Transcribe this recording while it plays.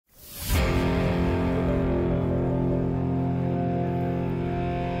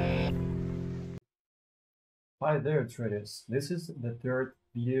Hi there traders, this is the third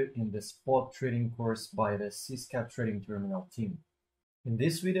video in the spot trading course by the CScalp trading terminal team. In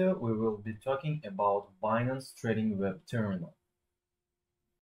this video we will be talking about Binance Trading Web Terminal.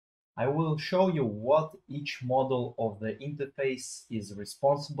 I will show you what each model of the interface is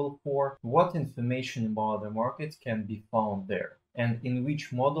responsible for, what information about the market can be found there, and in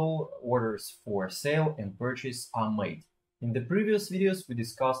which model orders for sale and purchase are made. In the previous videos, we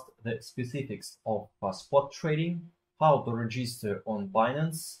discussed the specifics of spot trading, how to register on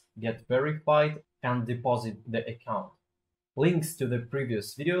Binance, get verified, and deposit the account. Links to the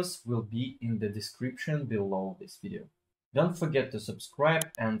previous videos will be in the description below this video. Don't forget to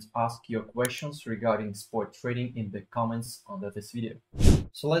subscribe and ask your questions regarding spot trading in the comments under this video.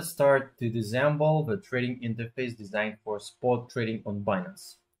 So let's start to disassemble the trading interface designed for spot trading on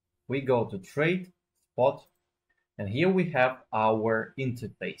Binance. We go to Trade, Spot, and here we have our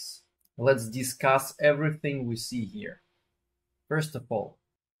interface. Let's discuss everything we see here. First of all,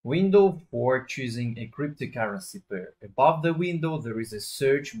 window for choosing a cryptocurrency pair. Above the window there is a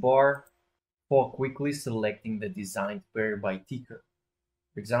search bar for quickly selecting the designed pair by ticker.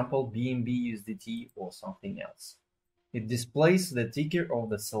 For example, BNB USDT or something else. It displays the ticker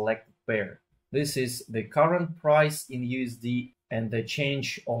of the selected pair. This is the current price in USD and the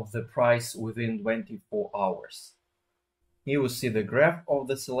change of the price within 24 hours. Here we see the graph of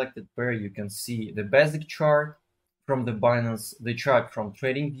the selected pair. You can see the basic chart from the Binance, the chart from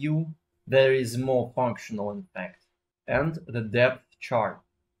TradingView. There is more functional in fact, and the depth chart.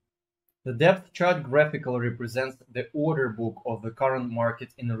 The depth chart graphically represents the order book of the current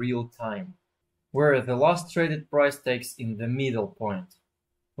market in real time, where the last traded price takes in the middle point.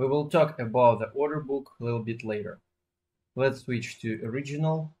 We will talk about the order book a little bit later. Let's switch to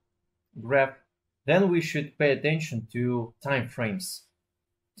original graph. Then we should pay attention to time frames.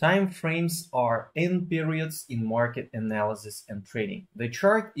 Time frames are end periods in market analysis and trading. The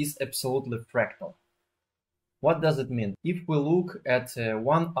chart is absolutely fractal. What does it mean? If we look at a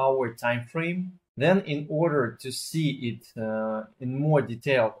 1 hour time frame, then in order to see it in more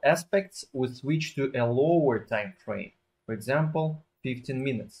detailed aspects, we switch to a lower time frame, for example, 15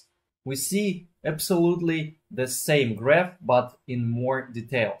 minutes. We see absolutely the same graph, but in more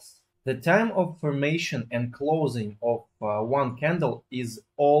details. The time of formation and closing of one candle is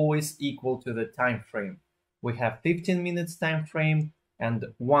always equal to the time frame. We have 15 minutes time frame and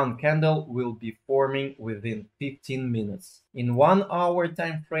one candle will be forming within 15 minutes. In 1 hour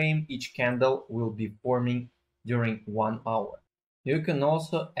time frame, each candle will be forming during 1 hour. You can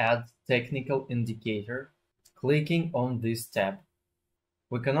also add technical indicator clicking on this tab.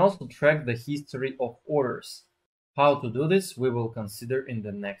 We can also track the history of orders. How to do this we will consider in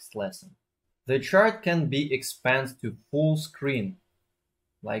the next lesson. The chart can be expanded to full screen,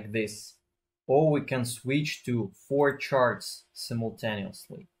 like this, or we can switch to 4 charts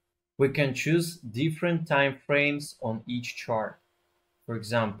simultaneously. We can choose different time frames on each chart. For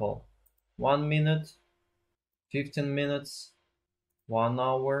example, 1 minute, 15 minutes, 1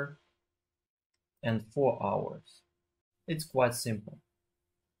 hour, and 4 hours. It's quite simple.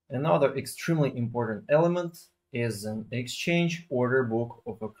 Another extremely important element is an exchange order book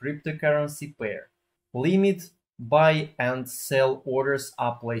of a cryptocurrency pair. Limit, buy and sell orders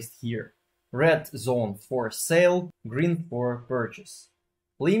are placed here. Red zone for sale, green for purchase.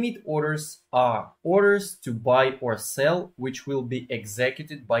 Limit orders are orders to buy or sell which will be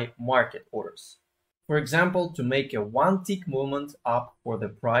executed by market orders. For example, to make a one-tick movement up for the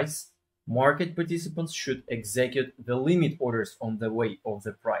price, market participants should execute the limit orders on the way of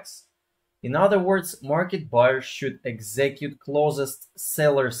the price. In other words, market buyers should execute closest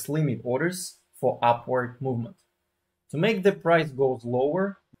seller's limit orders for upward movement. To make the price go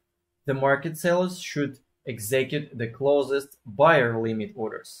lower, the market sellers should execute the closest buyer limit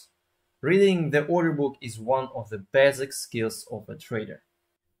orders. Reading the order book is one of the basic skills of a trader.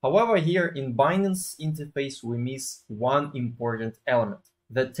 However, here in Binance Interface we miss one important element,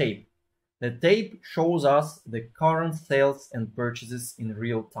 the tape. The tape shows us the current sales and purchases in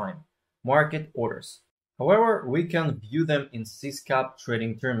real time. Market orders. However, we can view them in CScalp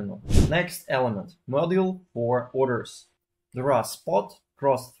trading terminal. Next element, module for orders. There are spot,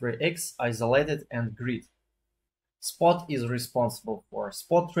 cross 3x, isolated and grid. Spot is responsible for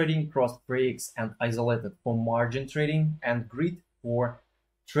spot trading, cross 3x and isolated for margin trading, and grid for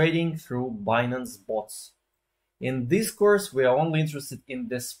trading through Binance bots. In this course, we are only interested in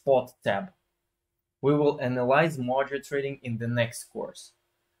the spot tab. We will analyze margin trading in the next course.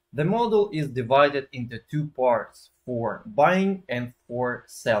 The model is divided into 2 parts, for buying and for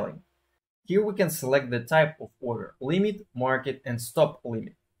selling. Here we can select the type of order, limit, market and stop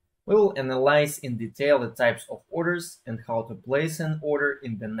limit. We will analyze in detail the types of orders and how to place an order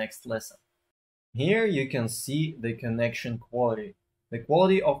in the next lesson. Here you can see the connection quality. The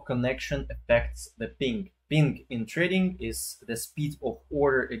quality of connection affects the ping. Ping in trading is the speed of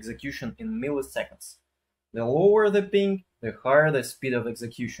order execution in milliseconds. The lower the ping, the higher the speed of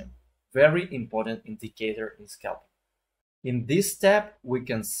execution. Very important indicator in scalping. In this tab, we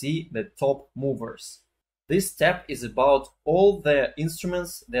can see the top movers. This tab is about all the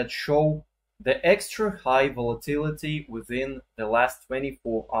instruments that show the extra high volatility within the last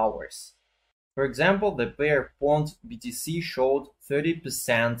 24 hours. For example, the pair Pond BTC showed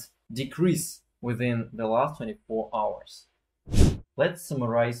 30% decrease within the last 24 hours. Let's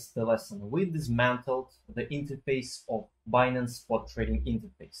summarize the lesson. We dismantled the interface of Binance Spot Trading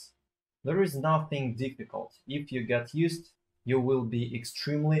Interface. There is nothing difficult. If you get used, you will be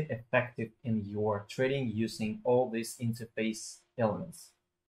extremely effective in your trading using all these interface elements.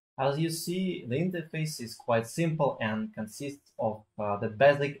 As you see, the interface is quite simple and consists of the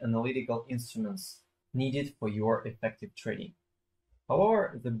basic analytical instruments needed for your effective trading.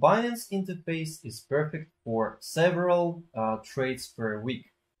 However, the Binance interface is perfect for several trades per week.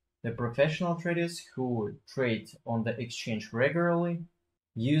 The professional traders who trade on the exchange regularly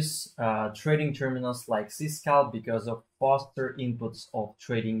use trading terminals like CScalp because of faster inputs of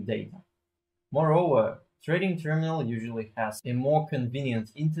trading data. Moreover, trading terminal usually has a more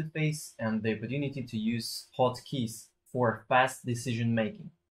convenient interface and the opportunity to use hotkeys for fast decision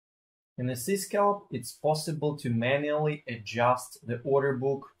making. In the CScalp, it's possible to manually adjust the order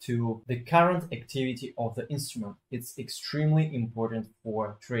book to the current activity of the instrument. It's extremely important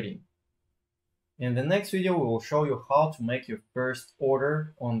for trading. In the next video, we will show you how to make your first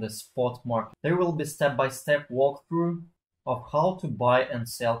order on the spot market. There will be step-by-step walkthrough of how to buy and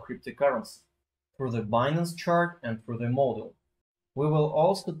sell cryptocurrency through the Binance chart and through the model. We will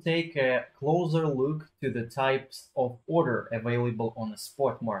also take a closer look to the types of order available on the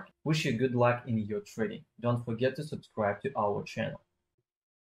spot market. Wish you good luck in your trading. Don't forget to subscribe to our channel.